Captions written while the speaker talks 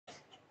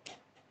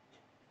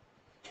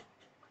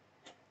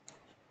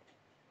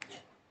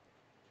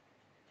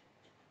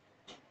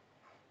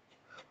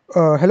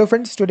Hello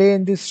friends, today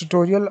in this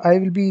tutorial I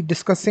will be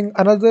discussing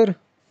another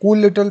cool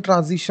little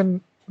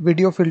transition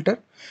video filter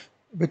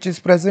which is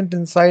present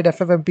inside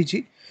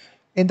FFMPG.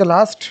 In the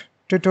last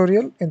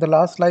tutorial, in the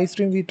last live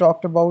stream, we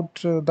talked about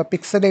the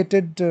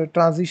pixelated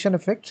transition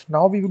effect.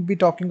 Now we will be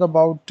talking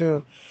about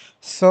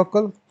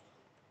circle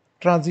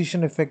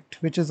transition effect,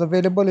 which is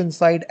available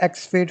inside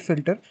xfade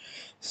filter.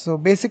 So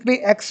basically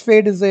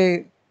xfade is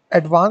a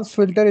advanced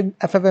filter in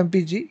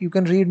FFmpeg. You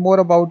can read more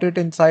about it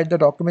inside the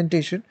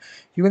documentation.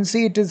 You can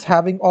see it is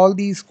having all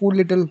these cool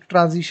little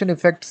transition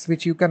effects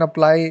which you can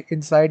apply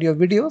inside your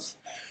videos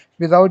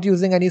without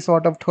using any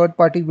sort of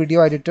third-party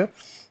video editor.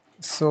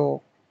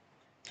 So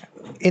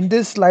in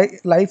this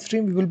live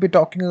stream we will be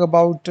talking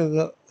about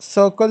the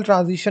circle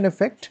transition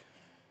effect.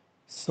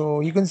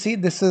 So you can see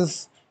this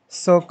is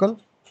circle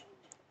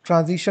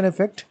transition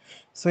effect.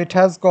 So it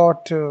has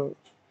got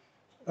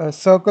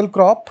circle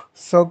crop,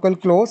 circle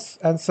close,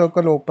 and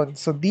circle open.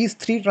 So these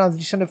three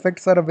transition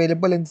effects are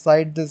available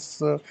inside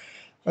this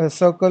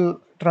circle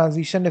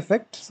transition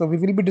effect. So we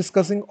will be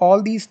discussing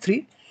all these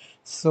three.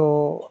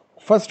 So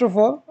first of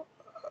all,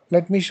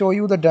 let me show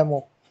you the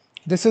demo.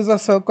 This is a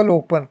circle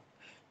open.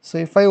 So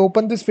if I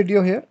open this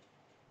video here,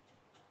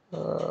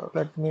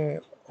 let me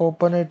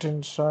open it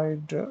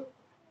inside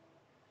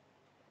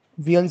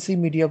VLC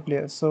media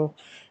player. So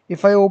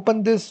if I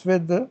open this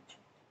with the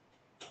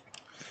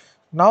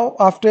now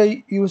after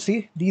you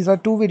see these are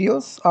two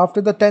videos, after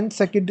the 10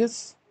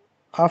 seconds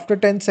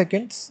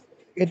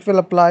it will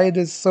apply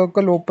this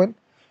circle open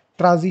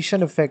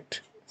transition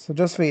effect. So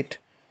just wait.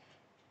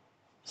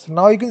 So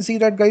now you can see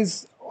that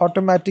guys,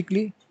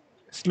 automatically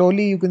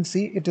slowly you can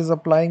see it is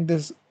applying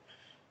this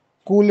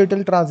cool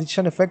little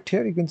transition effect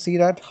here. You can see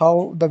that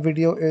how the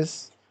video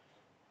is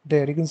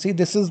there. You can see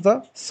this is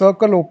the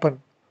circle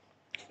open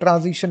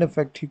transition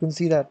effect. You can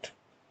see that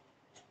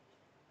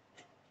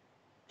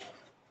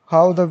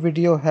how the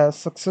video has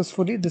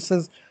successfully, this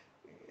is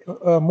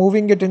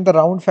moving it in the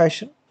round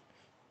fashion.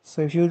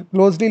 So if you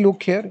closely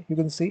look here, you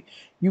can see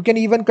you can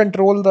even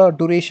control the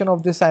duration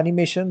of this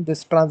animation,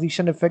 this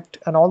transition effect,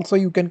 and also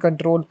you can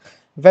control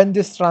when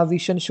this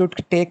transition should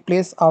take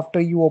place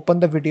after you open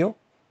the video,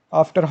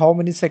 after how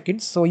many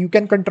seconds. So you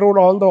can control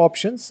all the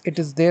options. It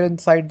is there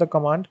inside the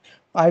command.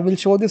 I will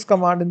show this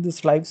command in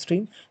this live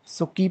stream.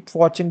 So keep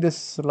watching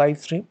this live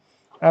stream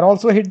and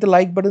also hit the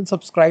like button,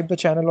 subscribe the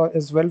channel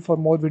as well for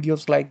more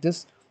videos like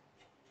this.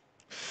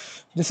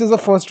 This is the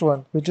first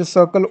one, which is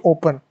circle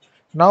open.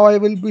 Now I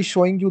will be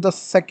showing you the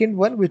second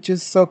one, which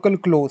is circle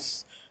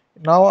close.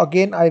 Now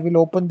again I will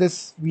open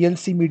this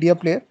VLC media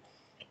player.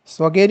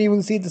 So again you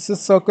will see this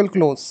is circle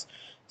close.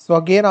 So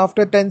again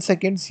after 10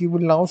 seconds you will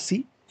now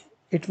see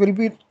it will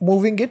be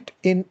moving it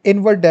in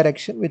inward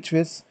direction, which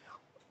is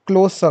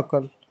close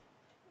circle.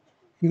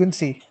 You can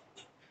see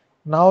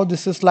now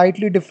this is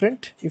slightly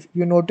different. If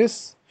you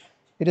notice,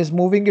 it is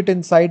moving it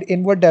inside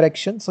inward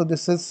direction. So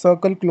this is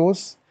circle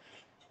close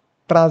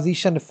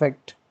transition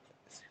effect.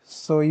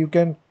 So you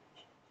can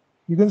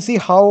see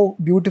how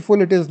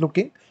beautiful it is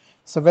looking.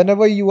 So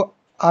whenever you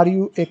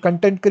a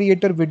content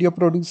creator, video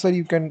producer,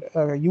 you can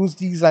use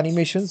these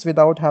animations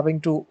without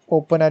having to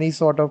open any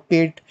sort of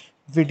paid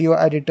video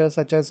editor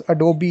such as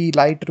Adobe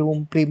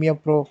Lightroom, Premiere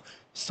Pro,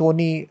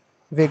 Sony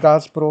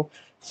Vegas Pro.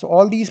 So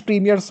all these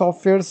Premiere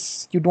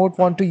softwares you don't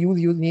want to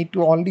use, you need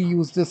to only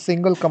use this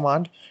single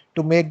command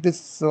to make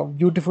this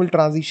beautiful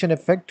transition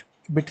effect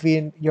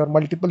between your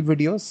multiple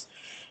videos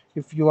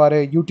if you are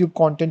a YouTube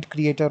content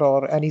creator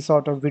or any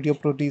sort of video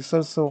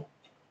producer. So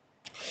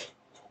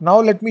now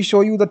let me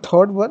show you the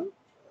third one.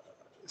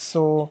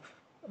 So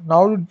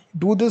now to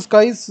do this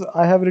guys,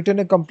 I have written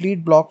a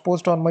complete blog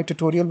post on my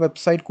tutorial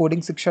website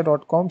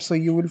codingshiksha.com. So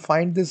you will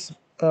find this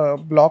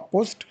blog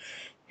post.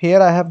 Here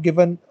I have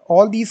given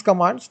all these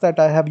commands that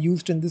I have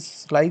used in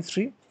this live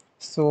stream.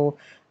 So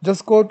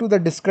just go to the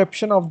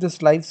description of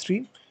this live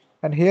stream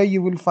and here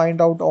you will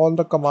find out all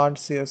the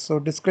commands here. So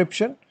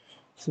description.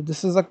 So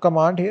this is a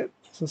command here.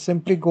 So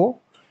simply go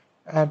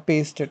and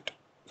paste it.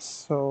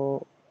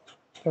 So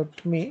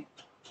let me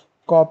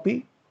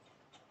copy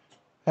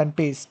and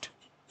paste.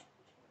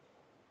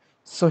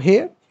 So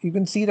here you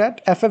can see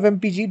that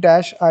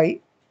FFmpeg-I.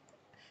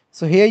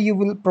 So here you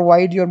will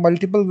provide your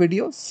multiple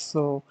videos.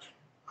 So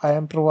I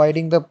am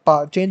providing the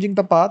path, changing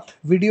the path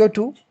video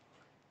 2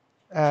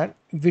 and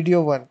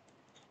video 1.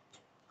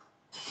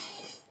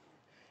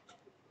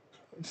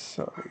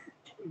 Sorry,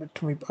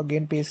 let me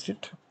again paste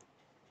it.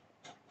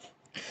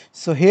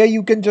 So here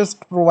you can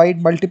just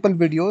provide multiple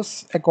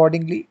videos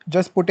accordingly.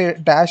 Just put a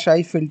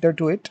 -I filter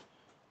to it.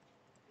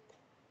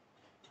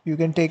 You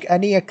can take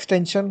any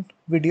extension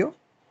video.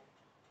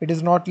 It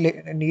does not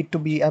need to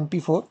be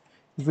MP4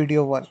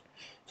 video 1.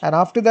 And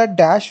after that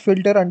dash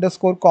filter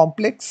underscore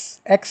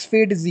complex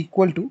xfade is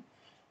equal to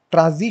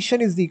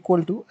transition is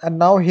equal to, and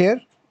now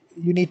here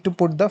you need to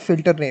put the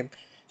filter name.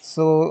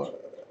 So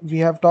we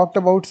have talked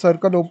about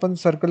circle open,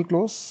 circle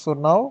close. So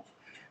now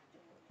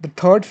the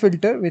third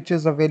filter which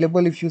is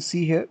available, if you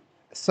see here,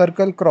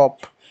 circle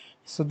crop.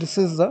 So this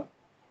is the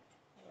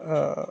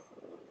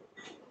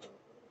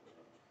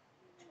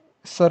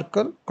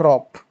circle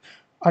crop.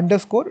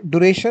 underscore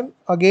duration.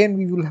 Again,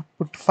 we will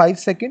put 5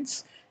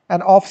 seconds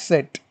and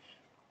offset.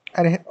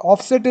 And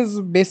offset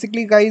is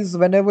basically, guys,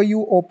 whenever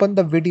you open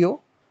the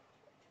video.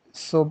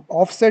 So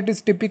offset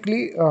is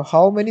typically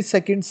how many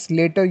seconds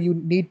later you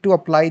need to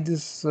apply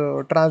this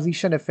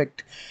transition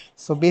effect.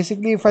 So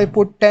basically, if I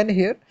put 10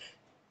 here,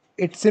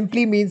 it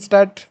simply means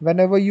that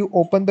whenever you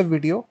open the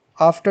video,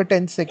 after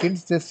 10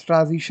 seconds, this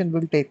transition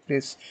will take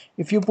place.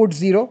 If you put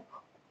 0,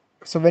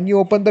 so when you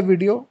open the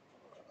video,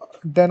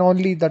 then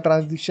only the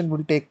transition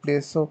will take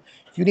place. So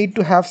you need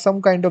to have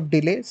some kind of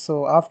delay.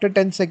 So after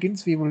 10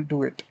 seconds, we will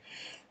do it.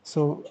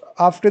 So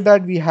after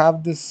that, we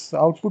have this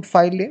output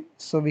file name.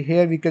 So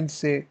here we can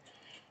say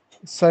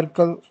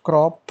circle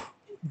crop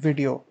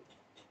video.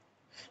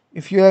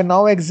 If you are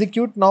now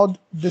execute, now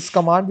this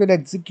command will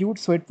execute.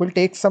 So it will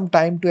take some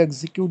time to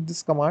execute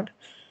this command.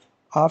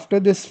 After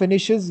this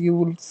finishes, you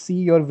will see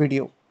your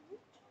video.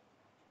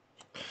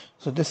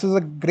 So this is a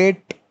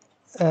great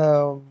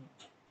uh,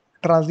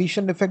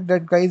 transition effect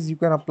that, guys, you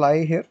can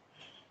apply here.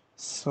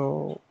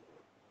 So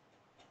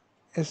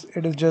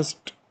it is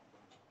just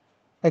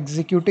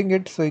executing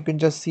it. So you can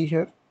just see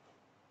here.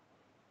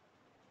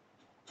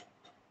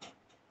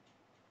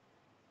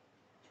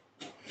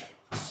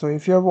 So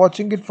if you are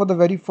watching it for the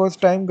very first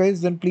time,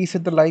 guys, then please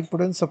hit the like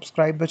button,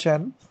 subscribe the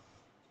channel,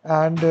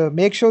 and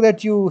make sure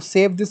that you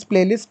save this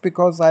playlist,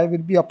 because I will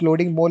be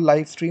uploading more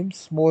live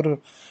streams, more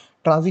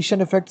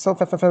transition effects of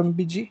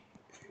FFMPG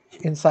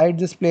inside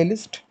this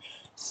playlist.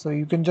 So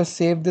you can just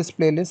save this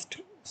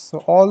playlist. So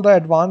all the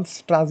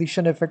advanced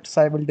transition effects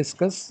I will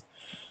discuss,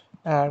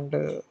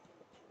 and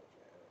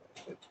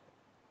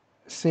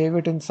save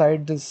it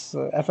inside this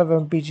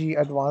FFmpeg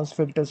advanced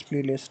filters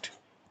playlist.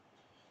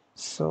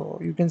 So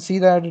you can see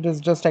that it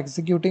is just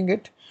executing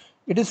it.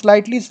 It is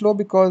slightly slow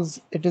because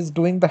it is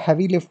doing the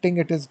heavy lifting,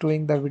 it is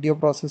doing the video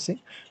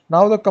processing.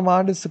 Now the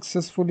command is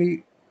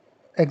successfully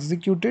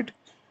executed.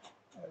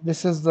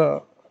 This is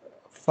the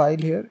file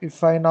here.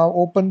 If I now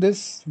open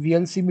this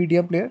VLC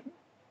media player,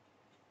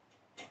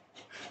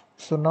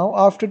 so now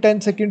after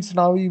 10 seconds,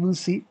 now you will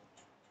see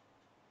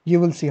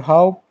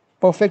how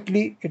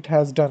perfectly it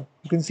has done.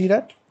 You can see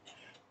that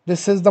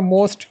this is the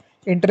most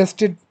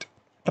interested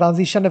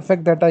transition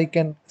effect that I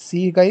can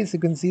see, guys. You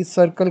can see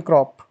circle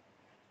crop,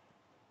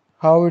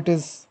 how it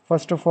is.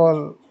 First of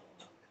all,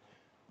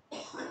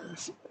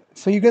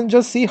 so you can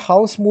just see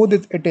how smooth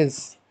it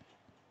is.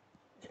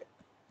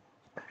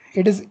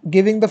 It is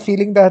giving the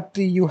feeling that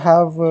you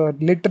have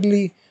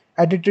literally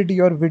edited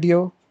your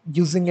video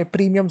using a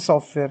premium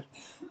software.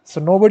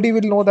 So nobody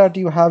will know that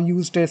you have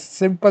used a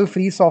simple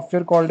free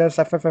software called as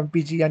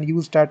FFmpeg and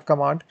used that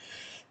command.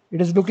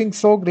 It is looking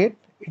so great.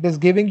 It is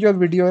giving your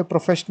video a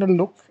professional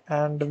look,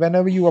 and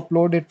whenever you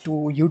upload it to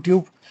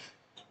YouTube,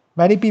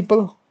 many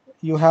people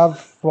you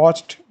have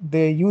watched,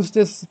 they use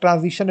this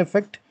transition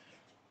effect.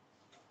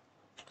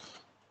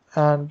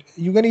 And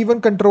you can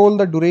even control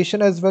the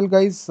duration as well,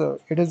 guys.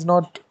 It is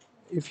not,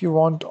 if you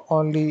want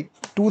only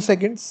 2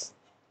 seconds,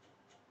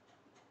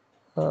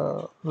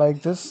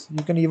 like this,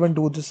 you can even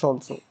do this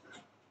also.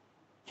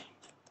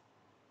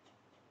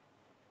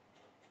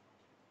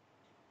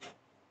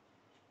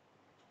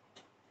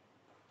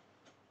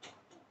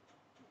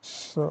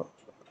 So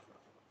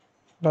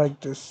like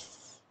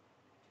this,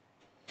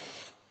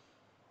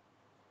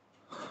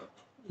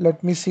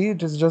 let me see,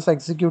 it is just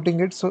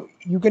executing it. So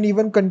you can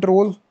even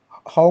control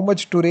how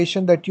much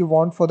duration that you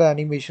want for the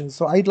animation.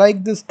 So I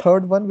like this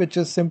third one, which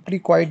is simply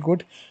quite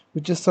good,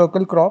 which is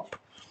circle crop.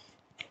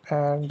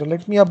 And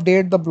let me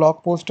update the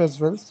blog post as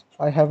well.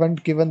 I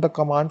haven't given the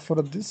command for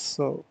this.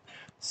 So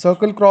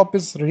circle crop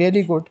is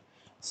really good.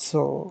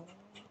 So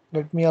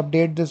let me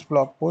update this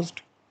blog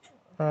post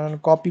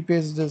and copy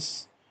paste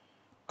this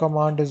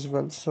command as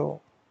well.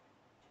 So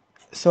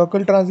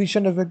circle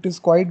transition effect is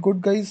quite good,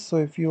 guys. So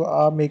if you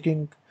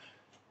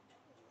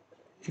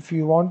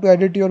want to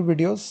edit your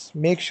videos,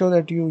 make sure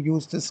that you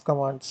use these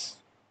commands.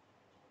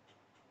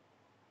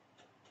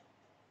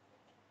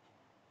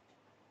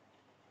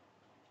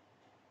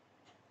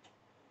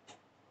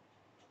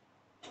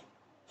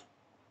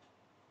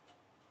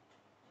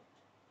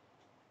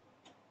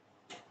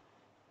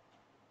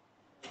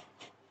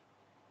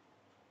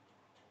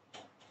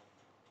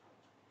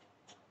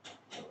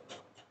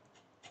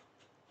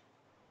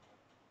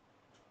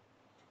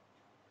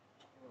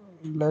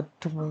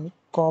 Let me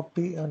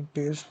copy and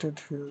paste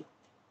it here.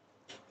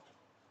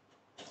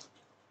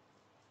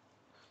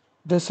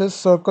 This is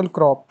circle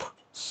crop.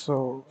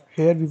 So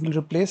here we will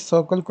replace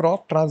circle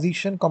crop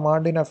transition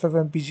command in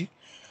FFmpeg.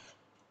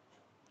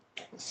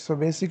 So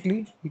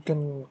basically we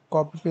can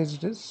copy paste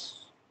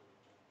this,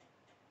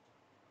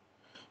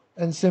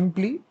 and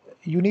simply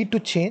you need to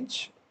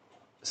change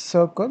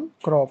circle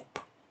crop.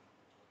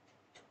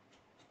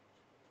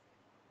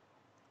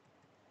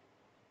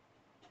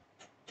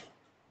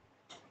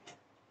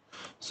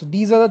 So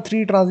these are the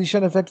three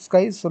transition effects,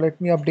 guys. So let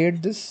me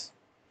update this.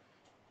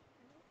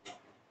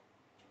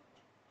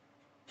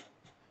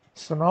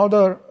 So now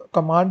the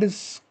command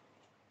is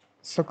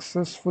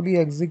successfully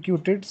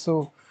executed.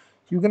 So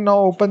you can now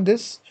open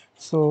this.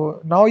 So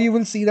now you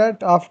will see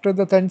that after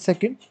the 10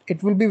 second,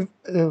 it will be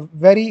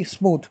very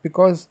smooth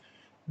because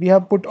we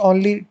have put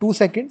only 2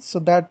 seconds. So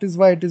that is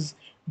why it is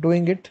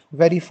doing it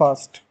very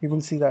fast. You will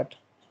see that.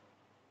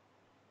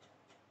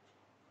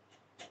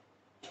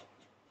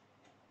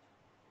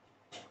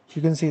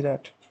 You can see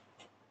that.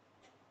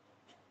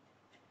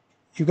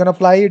 You can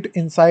apply it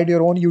inside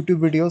your own YouTube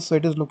videos. So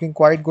it is looking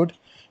quite good.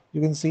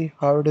 You can see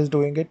how it is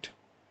doing it.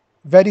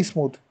 Very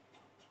smooth.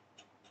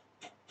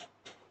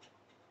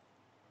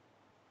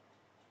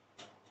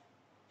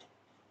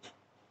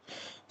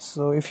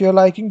 So if you're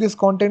liking this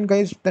content,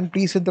 guys, then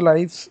please hit the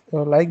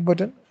like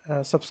button,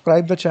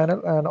 subscribe the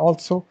channel, and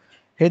also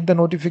hit the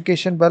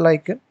notification bell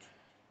icon.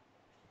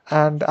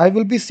 And I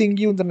will be seeing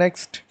you in the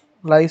next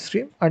live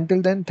stream.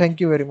 Until then, thank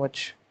you very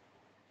much.